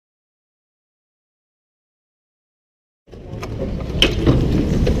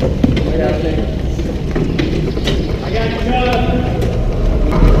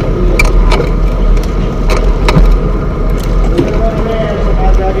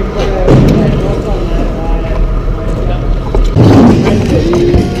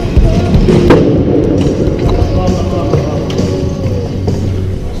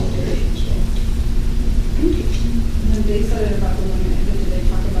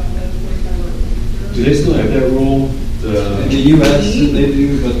Do they still have that rule? In the U.S. they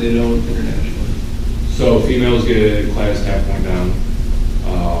do, but they don't internationally. So females get a class half point down.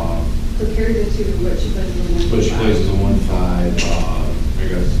 Compared to what she plays as a 1-5. But she plays as a 1-5. I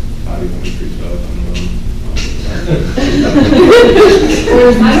guess body chemistry stuff. I don't know.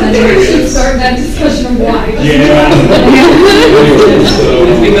 I don't think we should start that discussion of why. Yeah.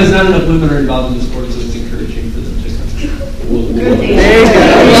 It's because not enough women are involved in the sport, so it's encouraging for them to come. There you go.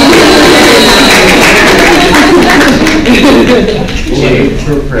 Jake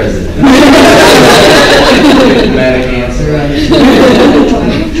for president. Diplomatic answer.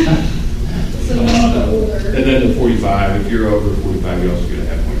 And then the 45. If you're over 45, you also get a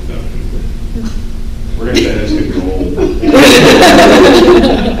half point deduction. We're going to say that's going to be old.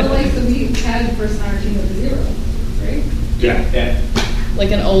 But like, so we had first on our team with a 0, right? Yeah.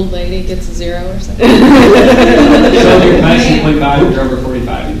 Like an old lady gets a 0 or something. So if you're past 2.5, you're over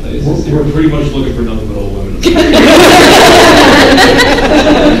 45, you play. We're pretty much looking for nothing but old women.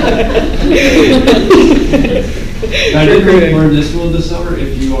 I did learn this rule this summer.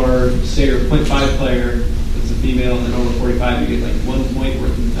 If you are, say, you're a 0.5 player, it's a female, and over 45, you get like 1 point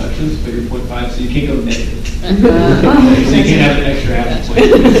worth of deductions, but you're 0.5, so you can't go negative. So you can't have an extra half a point.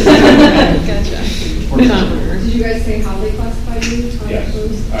 Gotcha. Did you guys say how they classify you? Yes.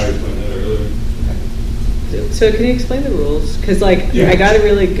 I explained that earlier. So can you explain the rules? Because I got a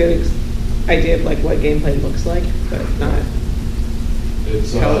really good idea of like what gameplay looks like, but not.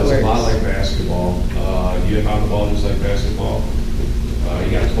 It's how it a works. lot like basketball. You inbound the ball just like basketball.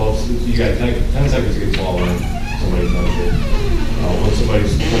 You got 10 seconds to get the ball in. Somebody touched it. Once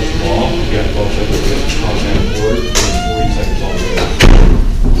somebody's touched the ball, you got 12 seconds to get the ball forward, and 40 seconds all the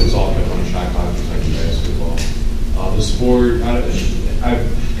way. It's all kept on a shot clock just like basketball. The sport, I've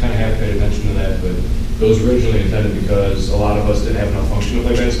kind of have paid attention to that, but it was originally intended because a lot of us didn't have enough function to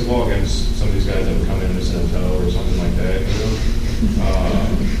play basketball against some of these guys that would come in and send a toe or something like that, you know?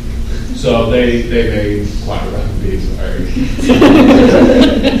 So they made quad rugby. Sorry.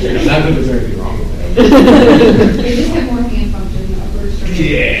 Not that there's anything wrong with that. They just have more hand function.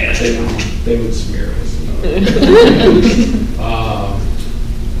 Yeah, they would smear us.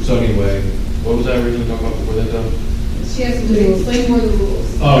 So anyway, what was I originally talking about before that though? She has to explain more of the rules.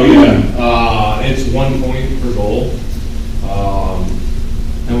 Oh yeah, it's 1 point per goal.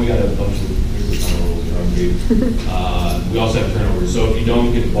 And we got a bunch of rules in rugby. We also have turnovers. So if you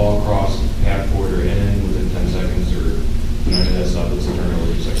don't get the ball across half court or in within 10 seconds or any of that stuff, it's a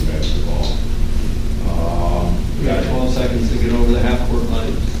turnover just like basketball. We got 12 seconds to get over the half court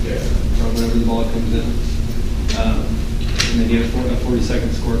line. Yeah. From whenever the ball comes in. And then you have a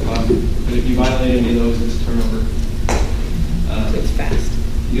 40-second score clock. But if you violate any of those, it's a turnover. It's fast.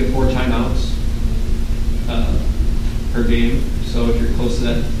 You get 4 timeouts per game. So if you're close to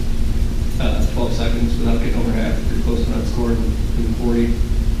that 12 seconds without getting over half, if you're close to not scoring within 40,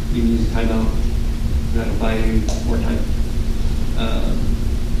 you can use a timeout. And that'll buy you more time.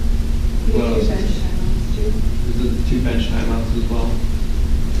 You get 2 bench timeouts too. There's 2 bench timeouts as well.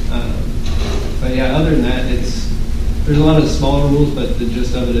 But yeah, other than that, there's a lot of smaller rules, but the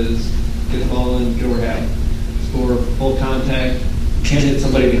gist of it is get the ball in, get over half, score full contact, can't hit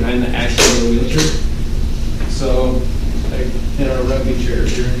somebody behind the axle of the wheelchair. So, like in our rugby chair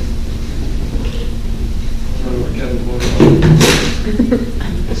here,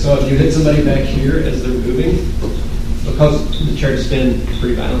 so if you hit somebody back here as they're moving, because the chair spin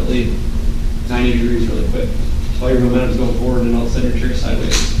pretty violently, 90 degrees really quick. All your momentum's going forward, and all of a sudden your chair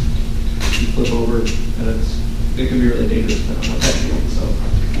sideways. You flip over, and it can be really dangerous depending on what's happening. So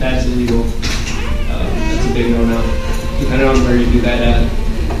that's illegal. That's a big no-no. Depending on where you do that at,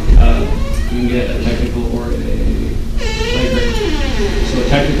 you can get a technical or a flagrant. So a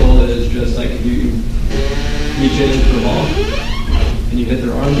technical is just like if you reach in for the ball and you hit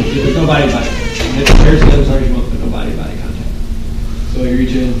their arm, there's no body-body. You hit the chair to the other side, you won't put no body-body contact. So you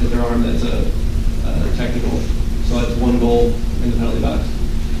reach in, hit their arm, that's a technical. So that's 1 goal in the penalty box.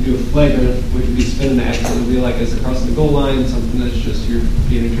 You do a flagrant, which would be spinning the axle of the wheel like as it crosses the goal line, something that's just you're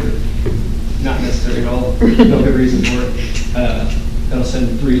being injured. Not necessary at all. No good reason for it. That'll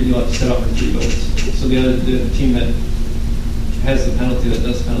send 3. You'll have to set up for 3 goals. So the team that has the penalty, that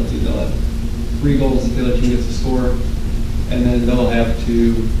does the penalty, they'll have 3 goals. The other team gets to score, and then they'll have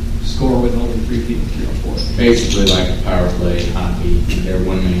to score with only 3 people, 3 or 4. Basically like a power play hockey. They're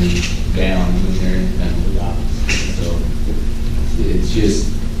 1 man down when they're in the penalty box. So it's just,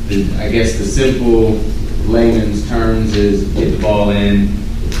 I guess the simple layman's terms is get the ball in,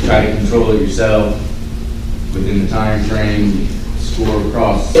 try to control it yourself within the time frame, score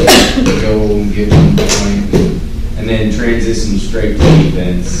across the goal, get 1 point, and then transition straight to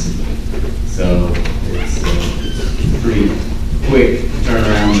defense. So it's a pretty quick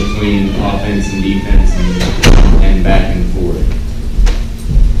turnaround between offense and defense and back and forth.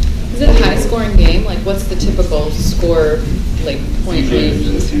 Is it a high scoring game? Like what's the typical score, like point range?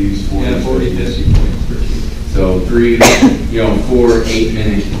 Yeah, 40, 50 points per team. So 4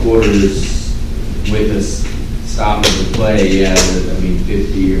 8-minute quarters with us stopping the play,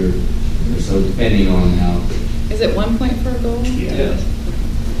 50 or so, depending on how. Is it 1 point per goal? Yeah.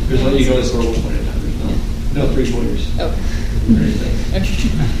 There's one, you can only score 1 point at a time. There's no 3-pointers. Okay. Okay.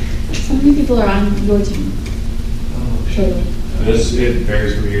 So many people are on your team? Oh, Total. It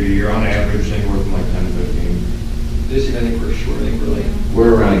varies from year to year. On average, anywhere from like 10 to 15. This year, I think we're short. I think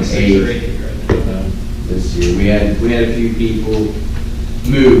We're around 6 or 8 8 right now. this year. We had a few people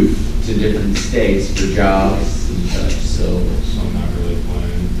move to different states for jobs and such, so. Some not really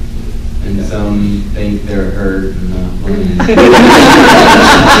playing. And some think they're hurt and not playing.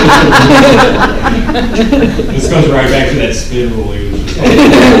 This goes right back to that spin rule you was just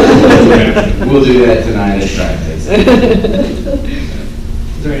talking about. We'll do that tonight at practice.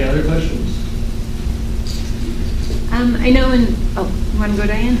 Is there any other questions? I know you want to go,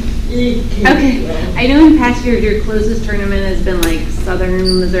 Diane? Okay. I know in past years your closest tournament has been like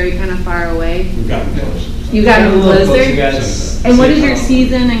Southern Missouri, kind of far away. We've gotten close. You got a them little close, closer? you guys. And what is your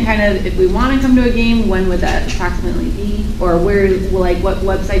season and kind of, if we want to come to a game, when would that approximately be? Or what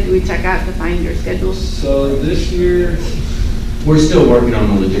website do we check out to find your schedule? So this year, We're still working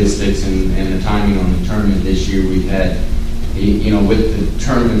on the logistics and the timing on the tournament this year. We've had, with the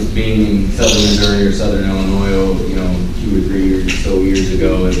tournaments being in Southern Missouri or Southern Illinois, 2 or 3 years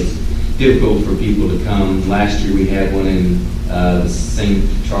ago, it was difficult for people to come. Last year we had one in the St.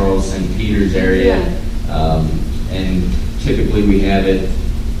 Charles, St. Peter's area. And typically we have it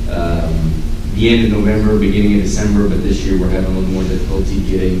the end of November, beginning of December, but this year we're having a little more difficulty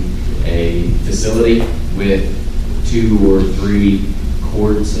getting a facility with 2 or 3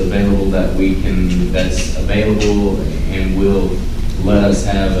 courts available that's available and will let us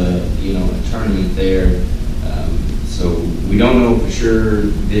have a tournament there. So we don't know for sure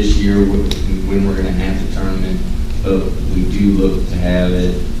this year when we're going to have the tournament, but we do look to have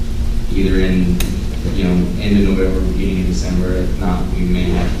it either in end of November, beginning of December. If not, we may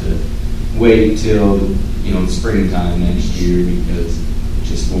have to wait till springtime next year because it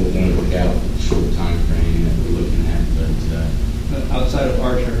just won't work out with the short time frame that we're looking at. but outside of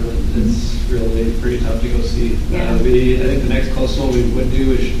our tournament, it's really pretty tough to go see. Yeah. I think the next closest one we would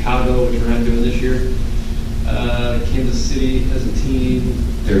do is Chicago, which we're not doing this year. Kansas City as a team.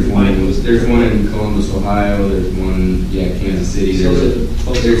 There's one in Columbus, Ohio. There's one, Kansas City.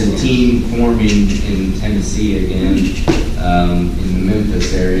 There's a team forming in Tennessee again, in the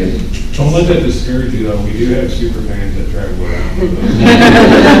Memphis area. Don't let that discourage you, though. We do have super fans that travel around.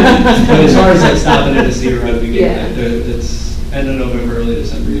 But as far as like stopping in to see a rugby game, Yeah. it's end of November, early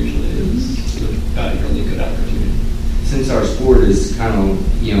December usually is a really good opportunity. Since our sport is kind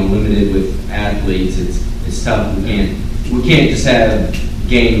of limited with athletes, it's tough. We can't just have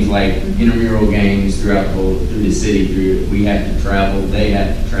games like intramural games through the city. We have to travel. They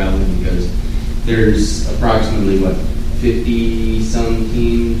have to travel because there's approximately 50 some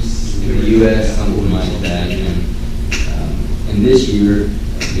teams in the U.S., something like that. And this year,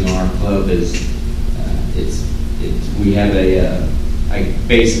 our club is we have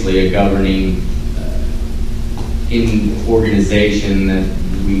basically a governing organization that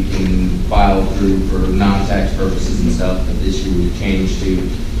we can file through for non-tax purposes and stuff, but this year we've changed to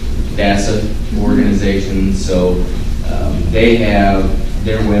DASA organization. So they have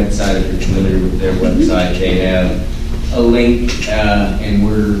their website. If you're familiar with their website, they have a link, and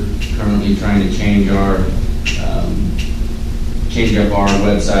we're currently trying to change up our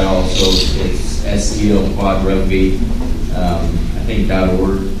website also. It's SEL Quad Rugby, I think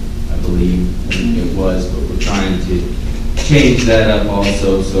 .org, I believe it was, but we're trying to change that up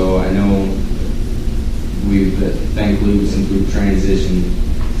also. So I know thankfully since we've transitioned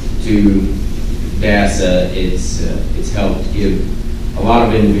to DASA, it's helped give a lot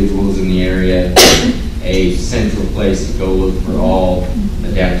of individuals in the area a central place to go look for all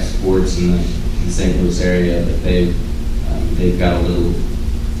adaptive sports in the St. Louis area. But they've got a little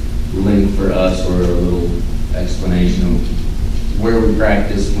link for us, or a little explanation of where we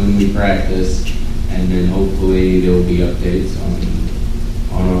practice, when we practice, and then hopefully there will be updates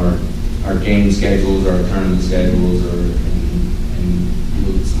on our game schedules, our tournament schedules,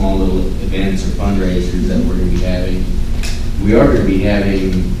 and small little events or fundraisers that we're going to be having. We are going to be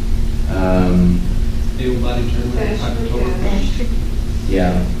having Able body tournament in October.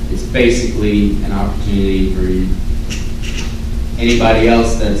 Yeah, it's basically an opportunity for anybody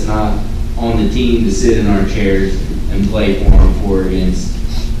else that's not on the team to sit in our chairs and play for them or against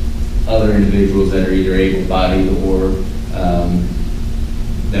other individuals that are either able-bodied or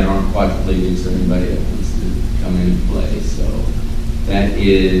that aren't quadriplegics or anybody that wants to come in and play. So that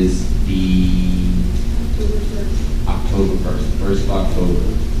is the October 1st of October.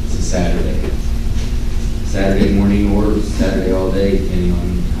 It's a Saturday. Saturday morning or Saturday all day, depending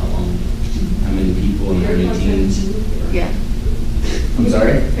on how many people and how many teams. Yeah. I'm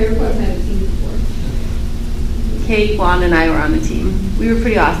sorry? Fairport had a team before. Kate, Juan, and I were on the team. We were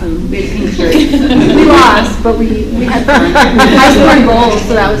pretty awesome. We had pink shirts. We lost, but we had fun. I scored goals,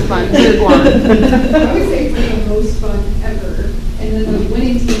 so that was fun. So did Juan. I always say it's like the most fun ever. And then the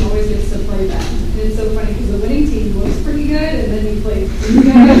winning team always gets to play them. And it's so funny because the winning team looks pretty good, and then you play pretty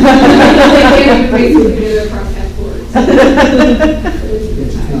good. They can't even basically get it across half court. So it's a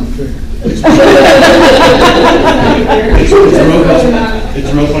good time. It's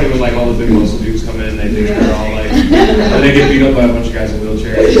real funny when like all the big muscle dudes come in, they think they're all like, or they get beat up by a bunch of guys in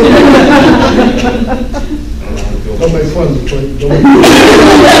wheelchairs. I don't know how to feel. Don't make fun of the play.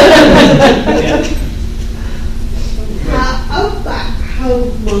 How about how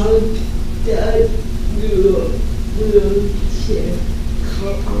much does your wheelchair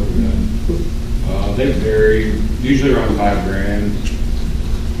cost? They vary, usually around $5,000.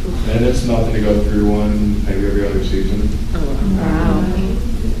 And it's nothing to go through one, maybe every other season. Wow.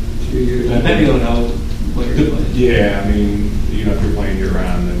 2 years, depending on how what you're playing. Yeah, I mean, you know, if you're playing year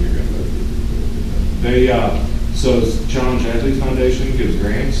round, then you're gonna. So Challenge Athletes Foundation gives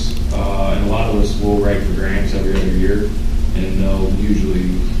grants, and a lot of us will write for grants every other year, and they'll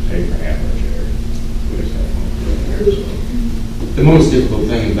usually pay for half our share. The most difficult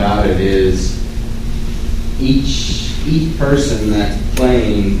thing about it is each person that's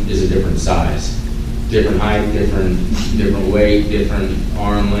playing is a different size, different height, different weight, different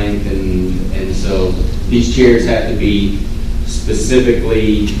arm length, and so these chairs have to be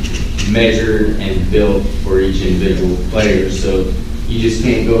specifically measured and built for each individual player. So you just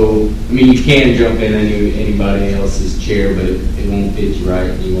can't go. I mean, you can jump in anybody else's chair, but it won't fit you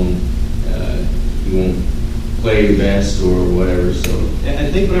right. You won't play your best or whatever. So Yeah,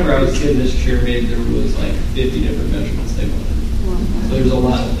 I think whenever I was getting this chair made, there was like 50 different measurements they wanted. So there's a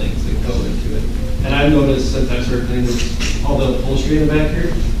lot of things that go into it. And I've noticed since I started cleaning all the upholstery in the back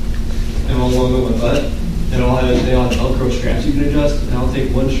here, and all along with my butt, and they all have Velcro straps you can adjust, and I'll take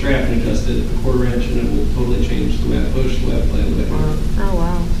one strap and adjust it a quarter inch, and it will totally change the way I push, the way I play, the way I move. Oh,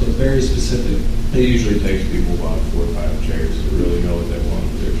 wow. So it's very specific. It usually takes people about 4 or 5 chairs to really know what they want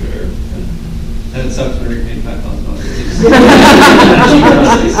with their chair. And it sucks when you're paying $5,000.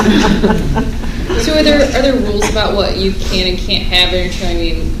 So are there rules about what you can and can't have in your chair? I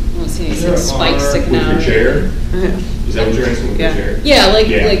mean, I don't see any like, spikes sticking With out. your chair? Is that what you're asking with Yeah. your chair? Yeah,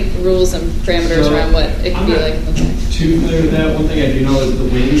 like rules and parameters So, around what it can be like in the back. Too clear to that, one thing I do know is the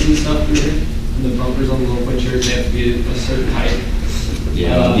wings and stuff through here, and the bumpers on the low point chairs, they have to be a certain height.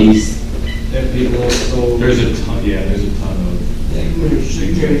 these. They have to be below, so. There's a ton of things.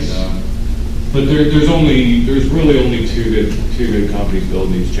 But there's really only two good companies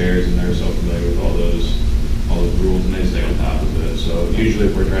building these chairs, and they're so familiar with all those rules, and they stay on top of it. So usually,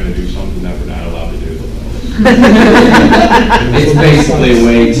 if we're trying to do something that we're not allowed to do, It's basically a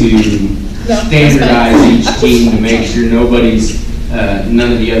way to standardize each team to make sure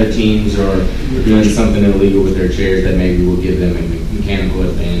none of the other teams are doing something illegal with their chairs that maybe will give them a mechanical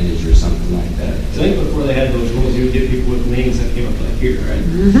advantage or something like that. I think before they had those rules, you would get people with wings that came up like here, right?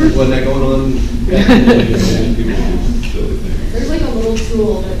 Wasn't that going on? There's like a little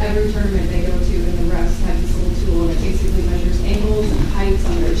tool that every tournament they go to, and the refs have this little tool, and it basically measures angles and heights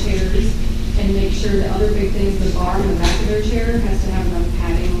on their chairs, and make sure that other big things, the bar on the back of their chair has to have enough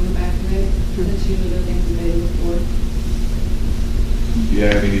padding on the back of it. That's usually the things that they look for.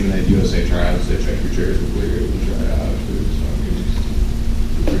 yeah, I mean, even at USA tryouts, they check your chairs before you're able to try it out. Too, so I mean, it's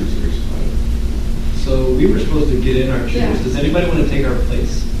pretty serious about it. So we were supposed to get in our chairs. Yeah. Does anybody want to take our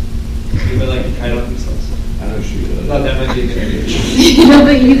place? Anybody like to try it out themselves? I know she does. I thought that might be a good idea. No,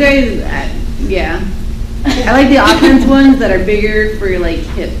 but you guys, yeah. I like the offense ones that are bigger for your like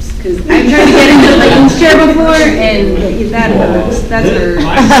hips, because I've tried to get into the Layton's chair before, and that hurts. That hurts.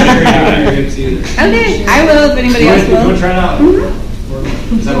 Mine's not very high on your hips either. Okay, I will if anybody else You want will. to try it out?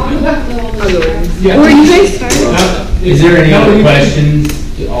 Is that okay? Yeah. Or you guys start. Is there any other questions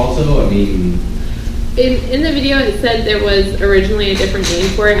also? I mean, In the video, it said there was originally a different name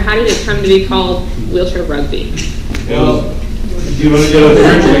for it. How did it come to be called wheelchair rugby? It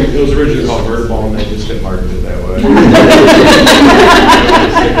was originally called Vert Ball, and they just didn't market it that way.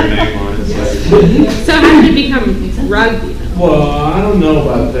 Stick your name on it. So how did it become rugby? Well, I don't know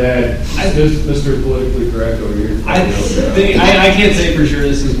about that. Mr. Politically Correct over here. I can't say for sure,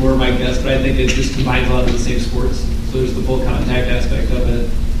 this is more my guess, but I think it just combines a lot of the same sports. So there's the full contact aspect of it.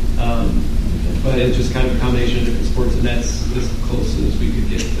 But it's just kind of a combination of different sports, and that's as close as we could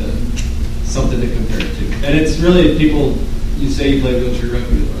get to something to compare it to. And it's really, people, you say you play wheelchair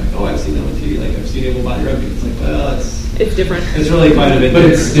rugby, they're like, oh, I've seen that on TV, like I've seen able body rugby. It's like, well, it's different. It's really quite a bit But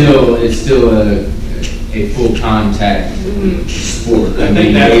different. it's still a full contact sport. I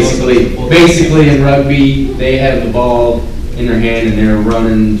mean, Exactly. basically in rugby, they have the ball in their hand and they're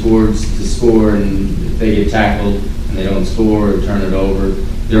running towards the score, and if they get tackled and they don't score or turn it over,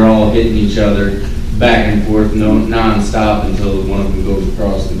 they're all hitting each other back and forth, non-stop until one of them goes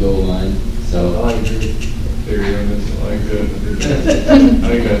across the goal line. So I like your theory on this. I like that. I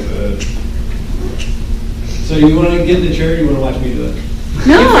think that's it. So you want to get in the chair, or you want to watch me do it?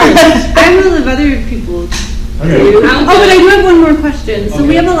 No, I will if other people. Okay. Oh, but I do have one more question. So we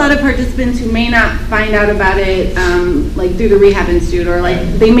Okay. have a lot of participants who may not find out about it, like through the Rehab Institute, or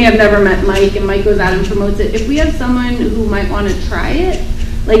like they may have never met Mike, and Mike goes out and promotes it. If we have someone who might want to try it,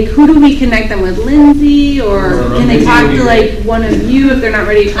 like who do we connect them with? Lindsay, or can they talk to like one of you if they're not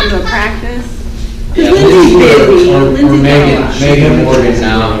ready to come to a practice? Because Lindsay's busy. or Lindsay's Megan Morgan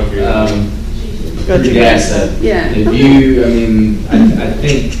now. Through DASA. Yeah. If you, I mean, I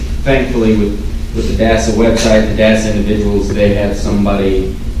think thankfully with the DASA website, the DASA individuals, they have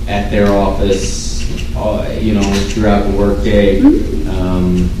somebody at their office, throughout the workday,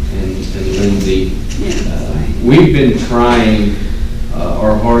 and Lindsay. We've been trying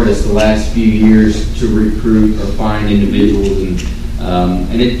our hardest the last few years to recruit or find individuals,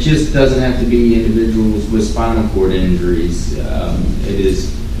 and it just doesn't have to be individuals with spinal cord injuries. It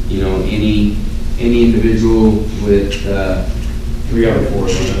is, any individual with 3 out of 4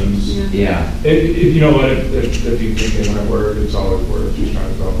 limbs. yeah. If you know what, if you think it might work, it's always worth just trying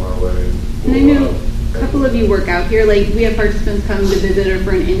to throw them our way. And I know a couple of you work out here. Like, we have participants come to visit or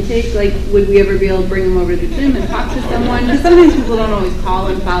for an intake. Like, would we ever be able to bring them over to the gym and talk to someone? Because sometimes people don't always call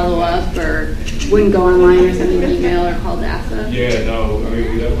and follow up, or wouldn't go online or send an email or call DASA. Yeah, no, I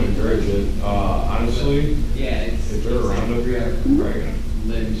mean, we definitely encourage it. Honestly, Yeah, if they're around over here, I'm probably going to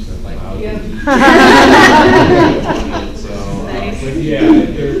live stuff like that. So, but yeah,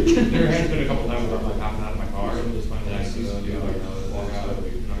 there has been a couple times where I'm like hopping out of my car and just find that I see somebody walk out of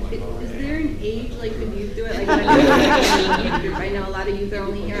it. Is there an age, like, could youth do it? Like, when I go to a youth group, I know a lot of youth are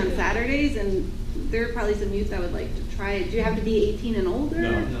only here on Saturdays, and there are probably some youth that would like to try it. Do you have to be 18 and older?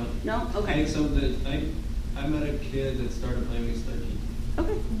 No. No? I Okay. think I met a kid that started playing when he was 13.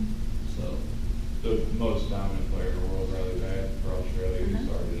 Okay. So The most dominant player in the world, really bad for Australia, he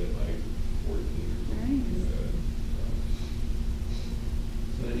started at like 14. Nice.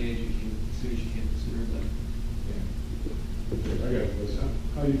 So any age you can, as soon as you can, sooner the better. Yeah. I got a question.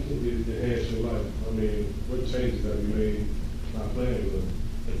 How you think it enhanced your life? I mean, what changes have you made not playing with them?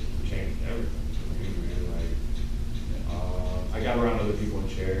 It's changed everything for me, man. Like, I got around other people in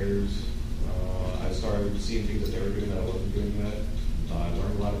chairs. I started seeing things that they were doing that I wasn't doing yet. I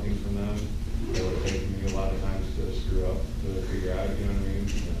learned a lot of things from them. They were taking me a lot of times to screw up, to figure out, you know what I mean?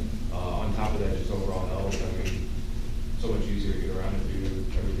 On top of that, just overall health, I mean, so much easier to get around and do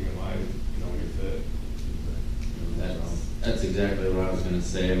everything in life, when you're fit. That's exactly what I was going to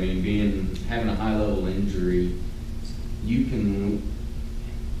say. I mean, having a high level injury, you can,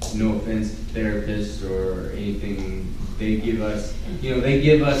 no offense to therapists or anything, they give us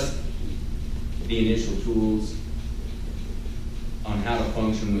the initial tools on how to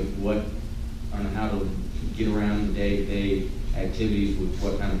function on how to get around the day-to-day activities with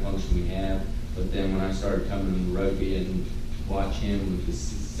what kind of function we have. But then when I started coming to rugby and watch him with the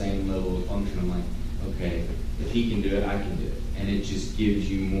same level of function, I'm like, okay, if he can do it, I can do it. And it just gives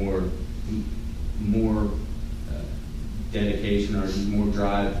you more dedication or more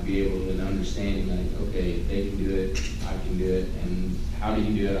drive to be able to understanding, like, okay, if they can do it, I can do it. And how did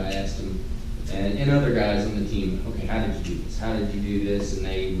he do it? I asked him. And other guys on the team, okay, how did you do this? How did you do this? And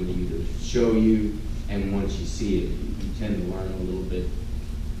they would either show you, and once you see it, you tend to learn a little bit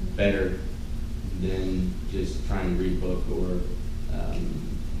better than just trying to read book or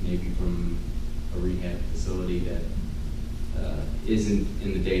maybe from a rehab facility that isn't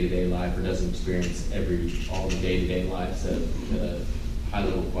in the day-to-day life or doesn't experience all the day-to-day lives that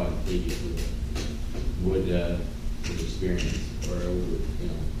high-level quadriplegics would experience or would,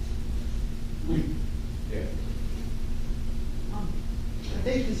 Yeah. I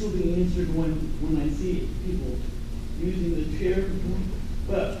think this will be answered when I see people using the chair.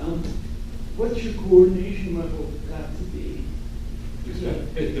 But what's your coordination level got to be?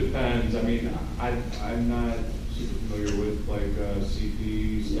 It depends. I mean, I'm not super familiar with like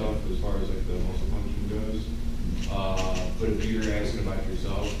CP stuff as far as like the muscle function goes. But if you're asking about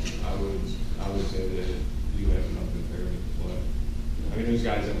yourself, I would say that you have enough impairment to play. I mean, there's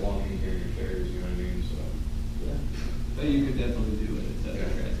guys that walk in here in your chairs, you know what I mean? So Yeah. But you could definitely do it if that's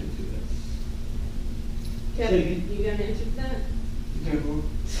attracted to it. Kevin, you got an answer to that? I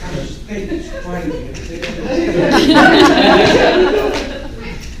was thinking, trying to get it.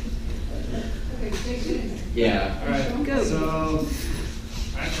 Okay, stay tuned. Yeah. All right. Go. So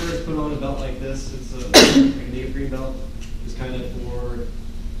I first put on a belt like this. It's a neoprene belt. It's kind of for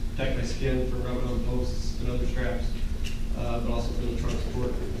protect my skin from rubbing on posts and other straps, but also for the trunk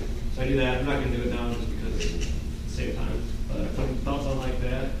support. So I do that. I'm not going to do it now just because it saves time. But I put the belts on like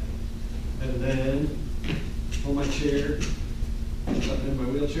that, and then hold my chair up in my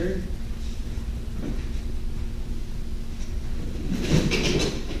wheelchair.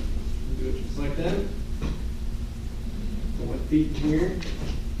 Do it just like that. Put my feet in here.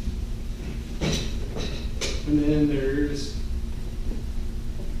 And then there's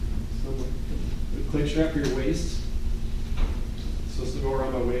a click strap for your waist. So it's to go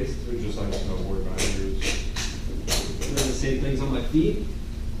around my waist. they're just like snowboard binders. And then the same things on my feet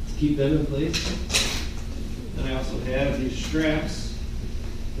to keep them in place. And I also have these straps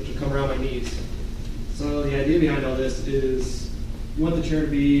which will come around my knees. So the idea behind all this is you want the chair to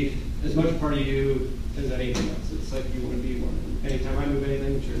be as much a part of you as anything else. It's like you want to be one. Anytime I move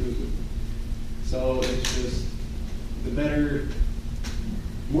anything, the chair moves with me. So it's just the better,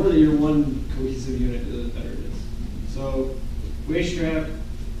 the more that you're one cohesive unit, the better it is. So waist strap,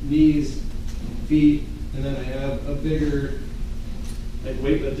 knees, feet, and then I have a bigger, like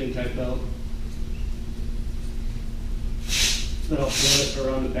weightlifting type belt that I'll put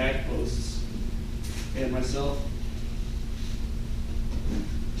around the back posts and myself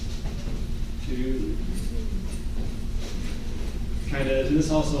to kind of, and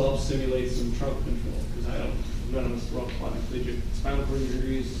this also helps simulate some trunk control because I'm not on this rough quadriplegic spinal cord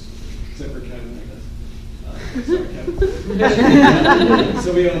injuries, except for Kevin, I guess. Sorry, Kevin. So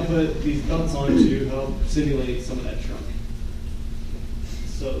we all put these belts on to help simulate some of that trunk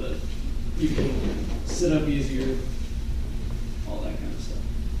so that you can sit up easier, all that kind of stuff.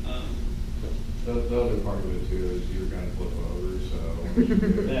 The other part of it too is you're going to flip over, so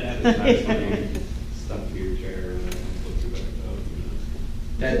That it's happens. nice to be stuck to your chair and then flip your back up.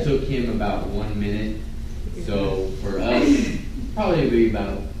 That took him about 1 minute. So for us, probably be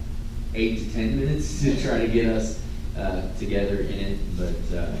about 8 to 10 minutes to try to get us together in it. But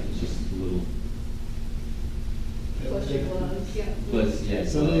it's just a little. Plus your gloves, yeah. Plus, yeah.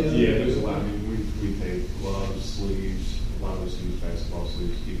 So they, Yeah, there's a lot. I mean, we take gloves, sleeves. A lot of us use basketball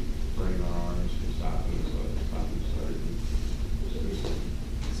sleeves to keep burning our arms from stopping,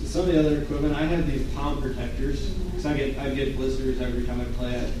 So some of the other equipment, I have these palm protectors because I get blisters every time I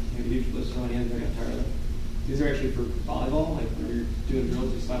play. I get huge blisters on my hands. I get tired of them. These are actually for volleyball, like when you're doing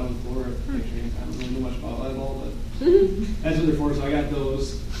drills, you slide on the floor. I don't really know much about volleyball, but that's what they're for. So I got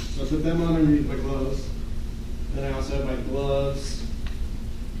those. So I put them on underneath my gloves. Then I also have my gloves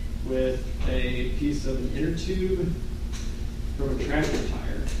with a piece of an inner tube from a tractor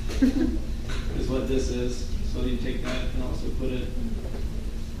tire. Is what this is. So you take that and also put it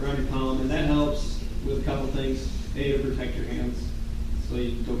around your palm, and that helps with a couple things. A, to protect your hands, so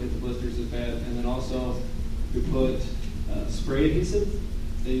you don't get the blisters as bad. And then also, you put spray adhesive.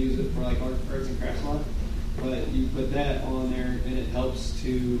 They use it for like arts and crafts a lot. But you put that on there, and it helps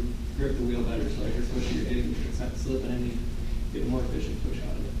to grip the wheel better. So as you're pushing your egg, it's not slipping, and you get a more efficient push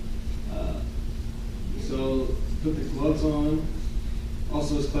out of it. So put the gloves on.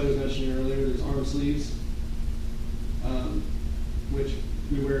 Also, as Clay was mentioning earlier, there's arm sleeves, which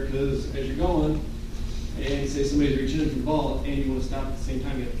we wear because as you're going, and say somebody's reaching in for the ball, and you want to stop at the same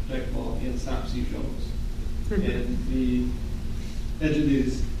time, you have to protect the ball and stop so you elbows. And the edge of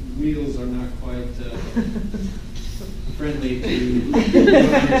these wheels are not quite friendly to go on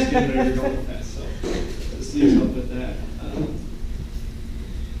your skin whenever you're going fast. So the sleeves help with that.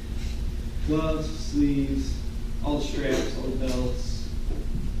 Gloves, sleeves, all the straps, all the belts.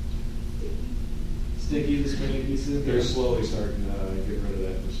 Sticky, the spring adhesive. They're slowly starting to get rid of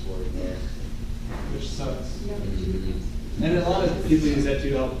that in the sport, Which sucks. Yeah. And a lot of people use that to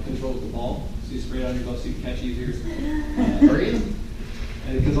help control the ball. So you spray it on your glove so you can catch easier.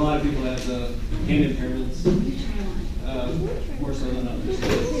 And because a lot of people have the hand impairments, more so than others. So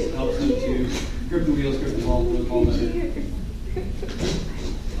it helps them to grip the wheels, grip the ball, throw the ball better.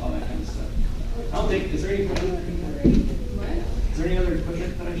 All that kind of stuff. I don't think, is there any other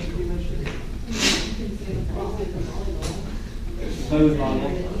equipment that I should be mentioning? Play with Bob.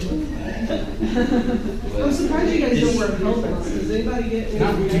 I'm surprised you guys don't wear helmets. Does anybody get?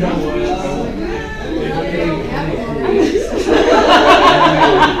 Jump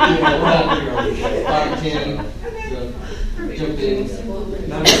in.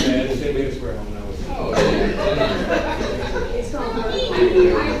 Not too bad, they made us wear a helmet now.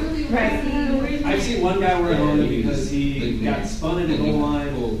 I've seen one guy wear a helmet because he got spun in the goal line,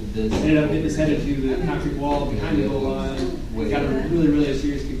 ended up hitting his head into the concrete wall behind the goal line, got a really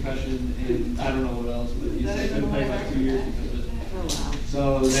serious concussion, and I don't know what else, but he's been playing like 2 years because of it.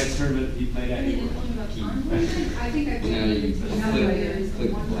 So the next tournament he played at, he I think I've seen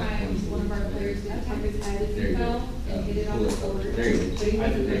one time, one of our players did tap his head as he fell and hit it on the court. But he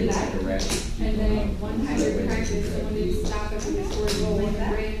wasn't really bad. And then one time in practice, someone didn't stop after they scored a goal and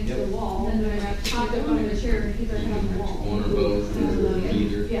ran into the wall. And then I popped up under the chair and hit their head on the wall. One or both,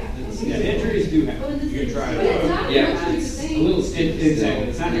 either. yeah, injuries do happen. You can try But it's it. not Yeah. much the same. Exactly.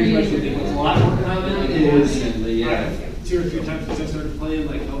 It's not very much what they put a lot more time in. It is. Yeah. 2 or 3 times since I started playing,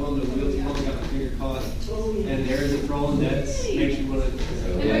 like held on to the wheel too long, got my finger caught, and there's a throw, and that makes you want to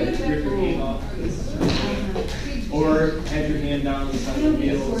rip your hand off. Or have your hand down on the side of the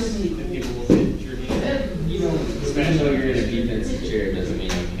wheels, and people will hit your hand. Especially though you're in a defensive chair doesn't mean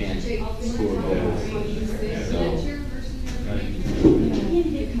you can't score goals. So,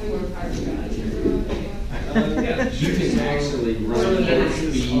 you can actually run at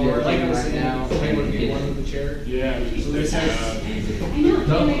speed right now. One with the chair. Yeah. So there's the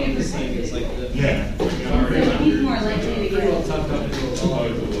same. It's like the Yeah. He's more likely to pretty well get. tucked up into a ball.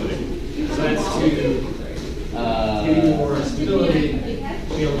 So that's to give you more stability.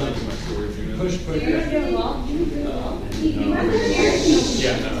 Feel like push quicker.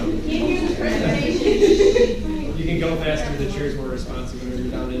 You can go faster. The chair's more responsive whenever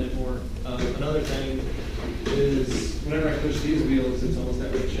you're down in it more. Another thing is whenever I push these wheels, it's almost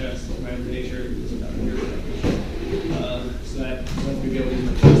at my chest. My nature is down here. So that lets me be able to use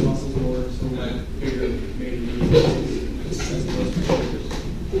my chest muscles more. So my bigger main as opposed to shoulders.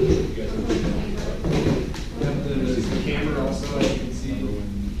 The camera also, as you can see,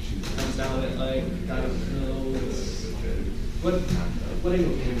 comes down at like, I don't know, what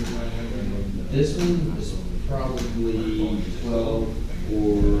angle camera do I have? this one is probably 12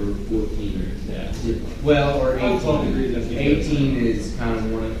 or 14. Yeah. Well, or 12 degrees, that's 18 is kind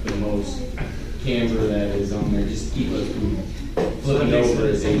of one of the most camber that is on there. Just keep us from flipping over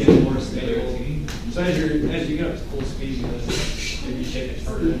as it they gets more stable. So as you get up to full speed, if you shake it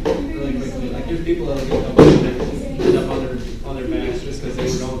harder really quickly, like there's people that'll get up on their backs just because they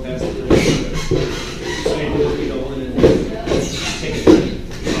were going faster than they So you just be going and take it.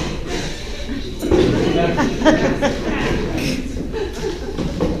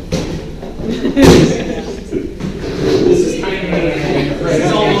 This is kind of this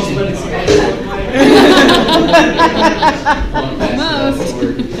is almost what it's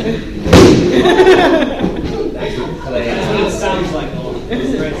That's what it sounds like. It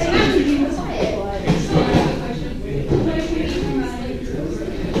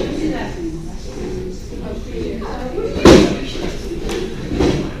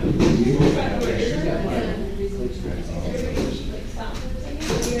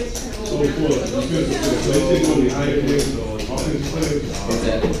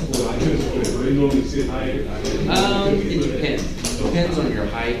depends. Depends on your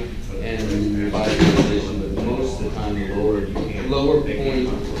height and your body composition, but most of the time the lower point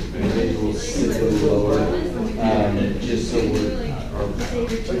individuals sit a little lower, just so we're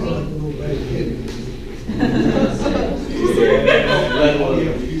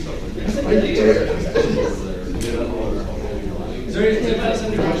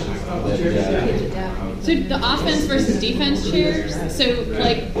So the offense versus defense chairs. So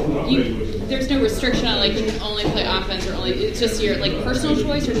like there's no restriction on like you can only play offense or only. It's just your like personal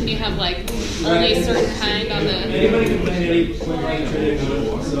choice, or can you have like only a certain kind on the? Anybody can play any point blank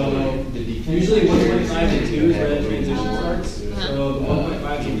traditional. So usually 1.5 and 2 is where that transition starts. So the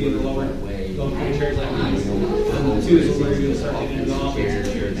 1.5 can be in the lower going pretty chairs like these, and the 2 is where you'll start getting into the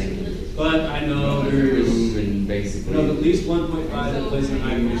offensive chairs. But I know there's at least 1.5 that plays in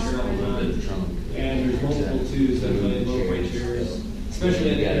high point chair all the time. And there's multiple 2s that play low point chairs, especially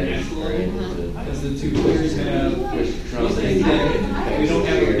at the international level, because the 2 players have one thing that we don't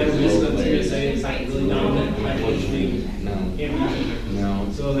have never missed on TSA. It's like really dominant high functioning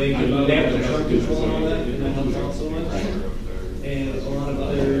ammunition. So they have the truck control and all that, and that helps out so much. And a lot of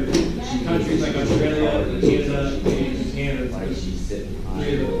other countries like Australia, Canada, and Japan are like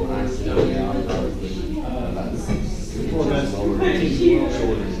three of the 4 best teams in the world.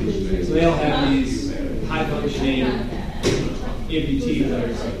 So they all have these high functioning amputee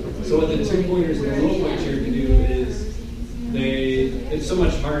players. So what the 2-pointers and the low point chair can do is it's so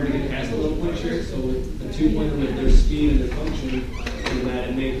much harder to get past the low point chair. So with the 2-pointer, with their speed and their function, and that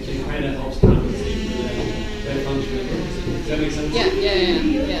it kind of helps compensate for that function. Does that make sense?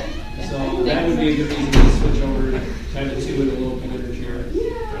 Yeah. So that would be a good reason to switch over to have a 2 and a low pointer chair.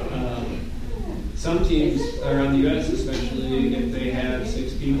 Some teams around the U.S., especially if they have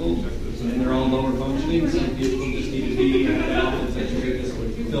 6 people and they're all lower functioning, some people just need to be at the offense that you're going to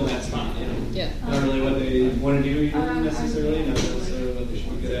fill that spot. Yeah. Not really what they want to do necessarily, not necessarily what they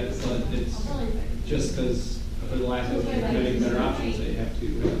should be good at, but it's just because for the lack of having better options, they have to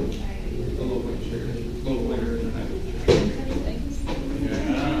have a low pointer and a high pointer.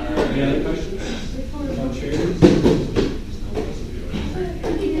 Any other questions about chairs?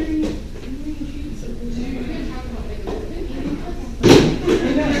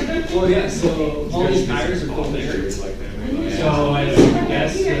 Well, yeah, so all these tires are full bigger. So I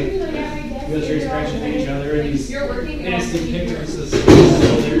guess the wheelchairs crash into each other and these nasty kickers, so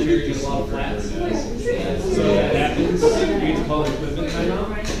their chair gets a lot of flats. So that happens. We have to call it equipment timeout.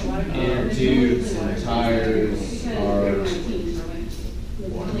 And tubes and tires are,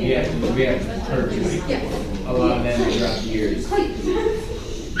 we have to purchase a lot of them throughout the years. No,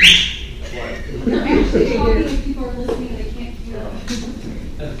 actually, talking if people are listening, they can't hear.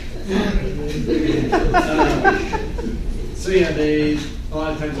 So yeah, they a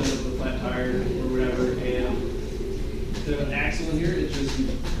lot of times they'll look with a flat tire or whatever, and the axle in here, it's just you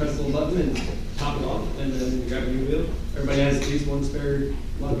press the little button and top it off, and then you grab a new wheel. Everybody has at least one spare.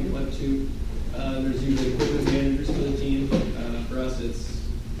 A lot of people have 2. There's usually equipment managers for the team. For us, it's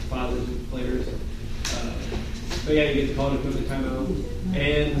fathers of players. But yeah, you get to call it equipment timeout,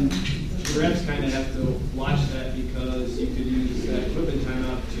 and the refs kind of have to watch that because you could use that equipment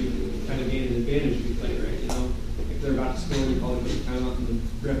timeout to kind of gain an advantage if you play right. If they're about to score, you call it equipment timeout, and the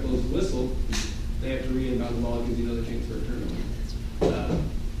ref blows the whistle, they have to re-inbound the ball and give you another chance for a turnover.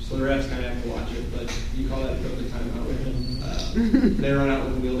 So the refs kind of have to watch it, but you call that equipment timeout. They run out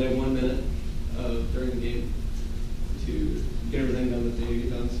with the wheel. They have 1 minute during the game to get everything done that they need to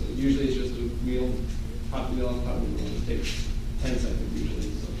get done. So usually it's just a wheel, pop the wheel off, pop the wheel on. It takes 10 seconds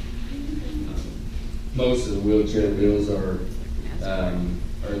usually. So. Most of the wheelchair wheels are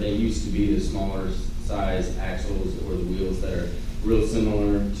they used to be the smaller size axles or the wheels that are real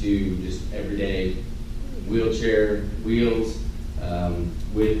similar to just everyday wheelchair wheels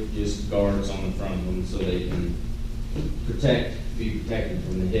with just guards on the front of them so they can be protected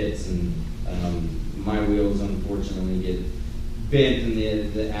from the hits. And my wheels unfortunately get bent and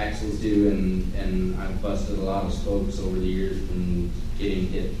the axles do, and I've busted a lot of spokes over the years from getting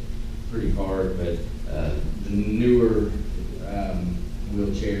hit pretty hard. But the newer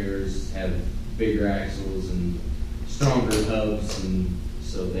wheelchairs have bigger axles and stronger hubs, and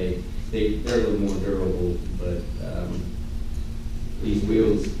so they're a little more durable. But these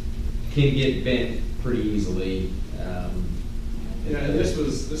wheels can get bent pretty easily.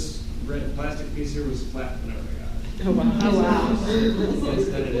 This red plastic piece here was flat whenever I got it. Oh wow! Oh wow! It's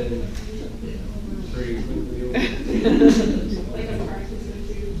cut it in pretty quickly. Like a car system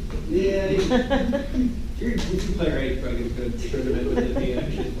too. Yeah, if you play right, you probably get a good tournament with it being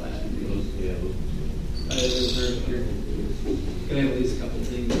actually flat. You're gonna have at least a couple of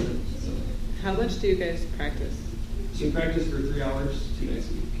things in it. So. How much do you guys practice? So you practice for 3 hours, 2 nights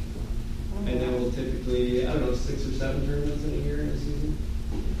a week. And then we'll typically, 6 or 7 tournaments in a year in a season.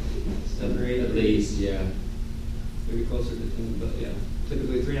 7 or 8 At least, yeah. Maybe closer to 10, but yeah.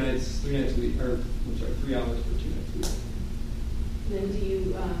 Typically 3 nights a week, 3 hours for 2 nights a week. And then do you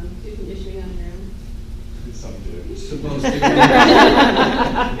do conditioning on your own? Some do. Supposed to.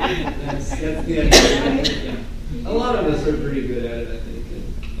 That's the idea. Yeah. A lot of us are pretty good at it, I think. And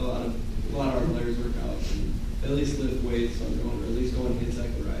a lot of our players work out and at least lift weights on their own, or at least go on hit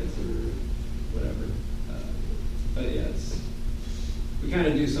cycle rides or whatever. But yeah, we kind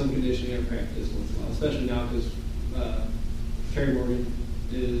of do some conditioning in practice once in a while, especially now because Terry Morgan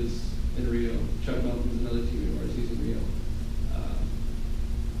is in Rio. Chuck Melton's another team of ours. He's in Rio.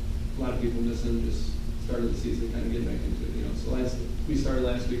 A lot of people miss him. Just started the season, kind of getting back into it. So we started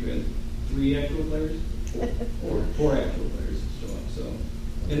last week. We had 3 actual players, or 4 actual players show up. So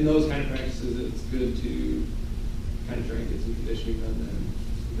in those kind of practices, it's good to kind of try and get some conditioning done then,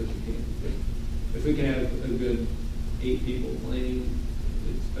 because we can. If we can have a good 8 people playing,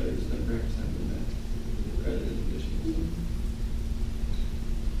 it's better to spend practice time than that, rather than conditioning.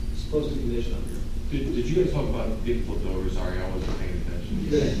 So. Supposed to condition on here. Did you guys talk about getting flipped over? Sorry, I wasn't paying attention.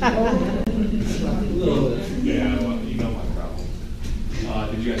 A little bit. Yeah, well, you know my problem.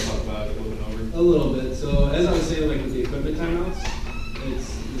 Did you guys talk about it flipping over? A little bit. So as I was saying, like with the equipment timeouts,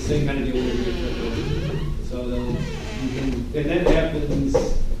 it's the same kind of deal with your equipment. So you can, and that happens.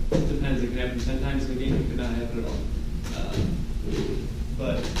 It depends. It can happen 10 times in a game. It could not happen at all.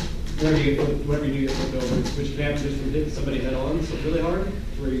 But whenever you do get flipped over, which can happen just from hitting somebody head on, so really hard,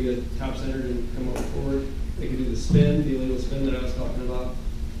 to where you get top centered and come over forward. They can do the spin, the illegal spin that I was talking about.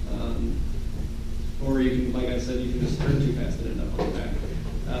 Or you can, like I said, you can just turn too fast and end up on the back.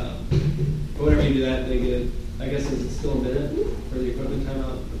 But whenever you do that, they get, I guess it's still a minute for the equipment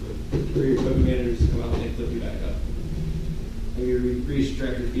timeout, for your equipment managers to come out and they flip you back up. And you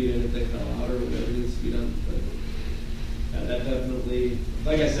restract your feet in if they fell out or whatever needs to be done. But that definitely,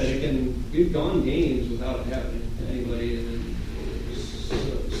 like I said, we've gone games without it happening to anybody, and then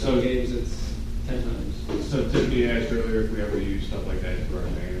some games it's 10 times. So Tiffany asked earlier if we ever use stuff like that to our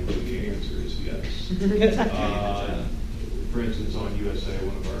advantage, and the answer is yes. For instance, on USA,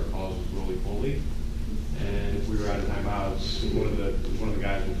 one of our calls was roly-poly, and if we were out of timeouts, one of the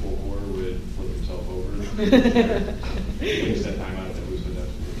guys in full quarter would flip himself over. Against that timeout, that was the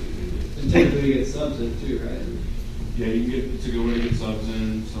best. And typically you get subs in too, right? Yeah, you get, it's a good way to get subs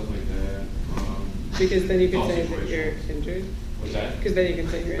in, stuff like that. Because then you can all say that situational. you're injured. What's that? Because then you can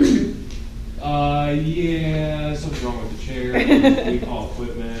say you're injured. Yeah, something's wrong with the chair. We call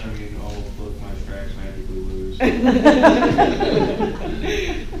equipment. I mean, look, my tracks magically loose.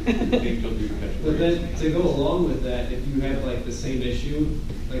 But then to go along with that, if you have like the same issue,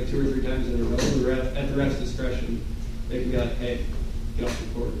 like 2 or 3 times in a row, at the ref's discretion, they can be like, hey, get off the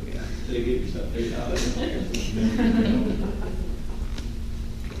court. Yeah. So they get your stuff figured out.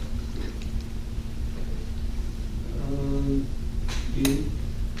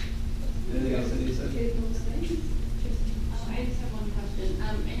 Anything else I need to say? I just have one question. I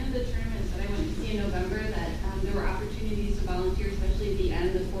know the tournaments that I went to see in November that there were opportunities to volunteer, especially at the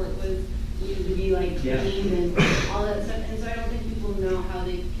end. The court was needed to be like cleaned and all that stuff. And so I don't think people know how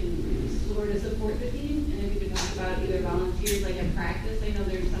they can sort of support the team. And if you could talk about either volunteers like at practice, I know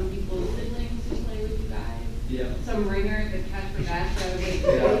there's some people's siblings who play with you guys. Yeah. Some ringers that catch for basketball.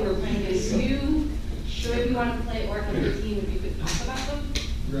 Like we're playing against you. So if you want to play or help your team, if you could talk about them.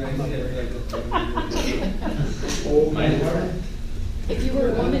 Right. Oh my God. If you were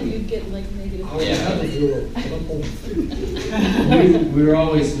a woman, you'd get like negative. We were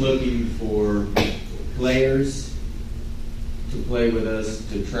always looking for players to play with us,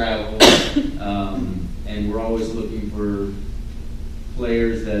 to travel, and we're always looking for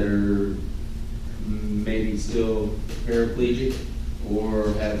players that are maybe still paraplegic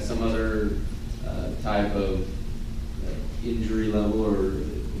or have some other type of injury level or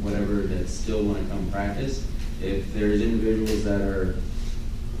whatever that still want to come practice. If there's individuals that are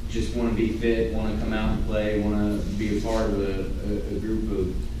just want to be fit, want to come out and play, want to be a part of a group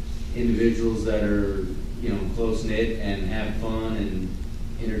of individuals that are, close knit and have fun and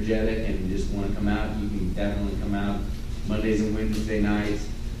energetic and just want to come out, you can definitely come out Mondays and Wednesday nights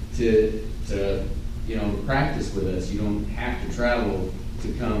to practice with us. You don't have to travel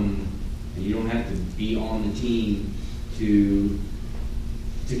to come, and you don't have to be on the team to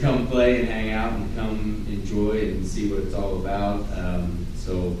come play and hang out and come enjoy it and see what it's all about.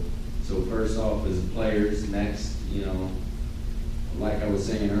 So first off, as players, next, like I was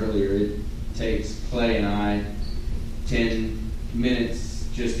saying earlier, it takes Clay and I 10 minutes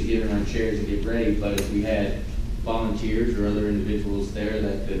just to get in our chairs and get ready. But if we had volunteers or other individuals there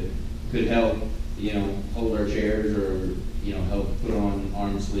that could help, hold our chairs or help put on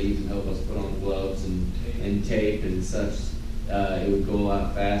arm sleeves and help us put on gloves and tape and such, it would go a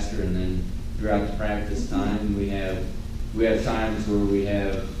lot faster. And then throughout the practice time, we have times where we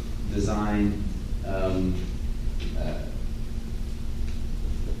have designed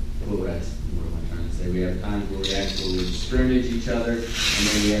what am I trying to say? We have times where we actually scrimmage each other, and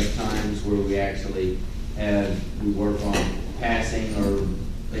then we have times where we work on passing or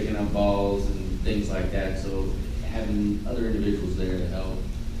picking up balls and things like that. So having other individuals there to help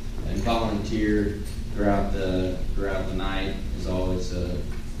and volunteer throughout the night is always a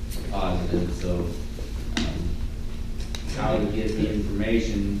positive. So how to get the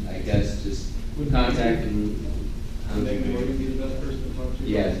information, I guess, just contact them. I think Morgan would be the best person to talk to.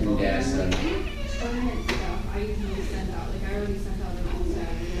 Yeah, through DAS. Tournament stuff, I usually send out, I already sent out an all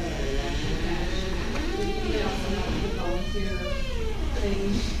staff we also have the volunteer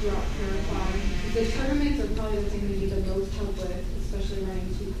thing throughout Purify. The tournaments are probably the thing we need the most help with, especially running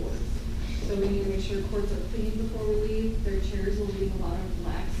 2 courts. So we need to make sure courts are clean before we leave. Their chairs will leave a lot of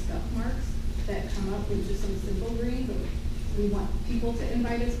black scuff marks that come up with just some simple green, but we want people to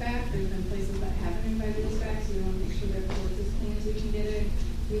invite us back. There's been places that haven't invited us back, so we want to make sure their courts as clean as we can get it.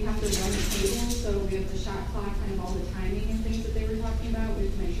 we have to run the table, so we have the shot clock, kind of all the timing and things that they were talking about. We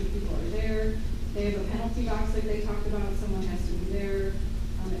have to make sure people are there. They have a penalty box like they talked about. Someone has to be there.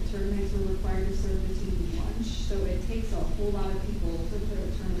 At tournaments, we're required to serve the team lunch. So it takes a whole lot of people to put a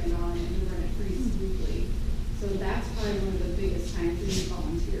tournament on and to run it pretty smoothly. So that's probably one of the biggest times we need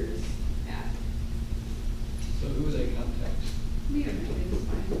volunteers at. So who would they contact? Me or Megan is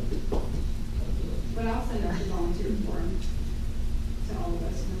fine. But I'll send out the volunteer form to all of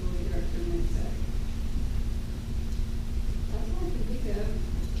us when we get our tournament set. That's all I can think of.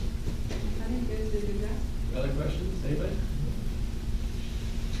 I think you guys did a good job. Other questions? Anybody?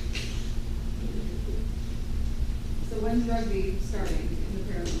 So when's rugby starting in the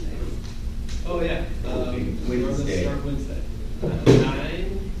Paralympics? Oh, yeah. Wednesday. Start Wednesday.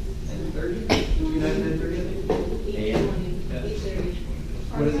 9:30? Between 9 and 9:30, I think? AM. Yeah. 8:30.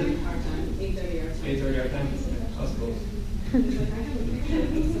 What is it? Our time, 8:30 our time. 8:30 our time? Possible. I have a picture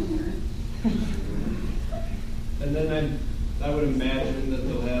of it somewhere. And then I would imagine that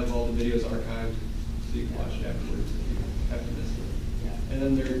they'll have all the videos archived so you can watch it afterwards, after this. And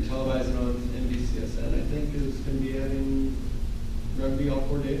then they're televising on NBCSN, I think, is going to be having rugby all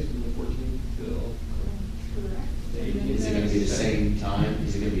 4 days from the 14th till Correct. the 18th. Is it going to be the same time?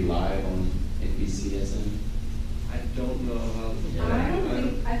 Is it going to be live on NBCSN? I don't know how.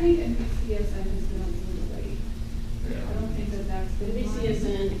 I think NBCSN has been a little late. Yeah. I don't think that that's The been.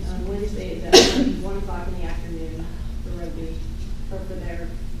 BCSN on Wednesdays at 1 o'clock in the afternoon for rugby, or for their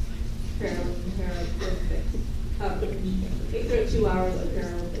Paralympics. They throw 2 hours of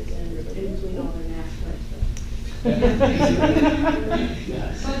Paralympics in between all their national stuff. But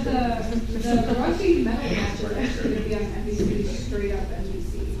the rugby medal match is actually going to be on NBC, straight up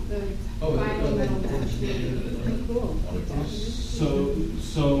NBC. The final medal match. Cool.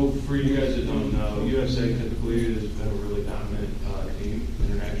 So for you guys that don't know, USA typically has been a really dominant team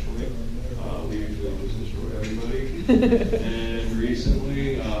internationally. We usually just destroy everybody. And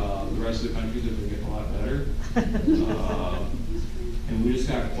recently, the rest of the countries have been getting a lot better. And we just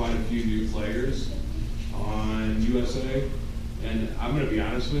got quite a few new players on USA. And I'm going to be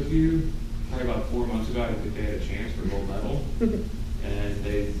honest with you, probably about 4 months ago, I think they had a chance for gold medal. And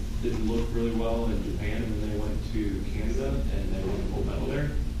they didn't look really well in Japan, and then they went to Canada, and they won the gold medal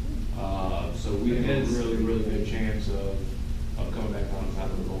there. So we had a really, really good chance of coming back on top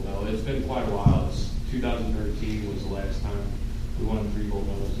of the gold medal. It's been quite a while. 2013 was the last time we won 3 gold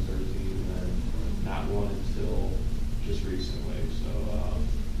medals in 13, and then not one until just recently. So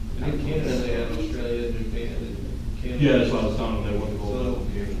In Canada, they have Australia, Japan, and Canada. yeah, that's what I was telling them. They won the gold medal in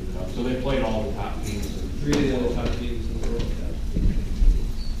Canada Cup. So they played all the top teams. 3 of the other top teams in the world.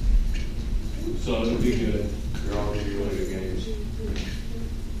 So it'll be good. They're all going to be really good games.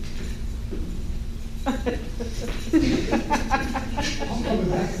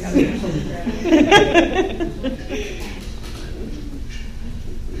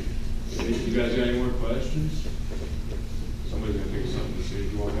 You guys got any more questions? Somebody's going to think of something to say. If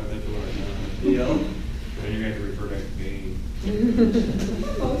you walk out that door right now. Yeah. Then you're going to have to refer back to me.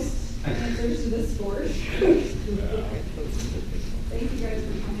 Most answers to this sport. Thank you guys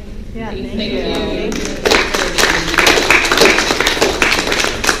for coming. Yeah, Thank you.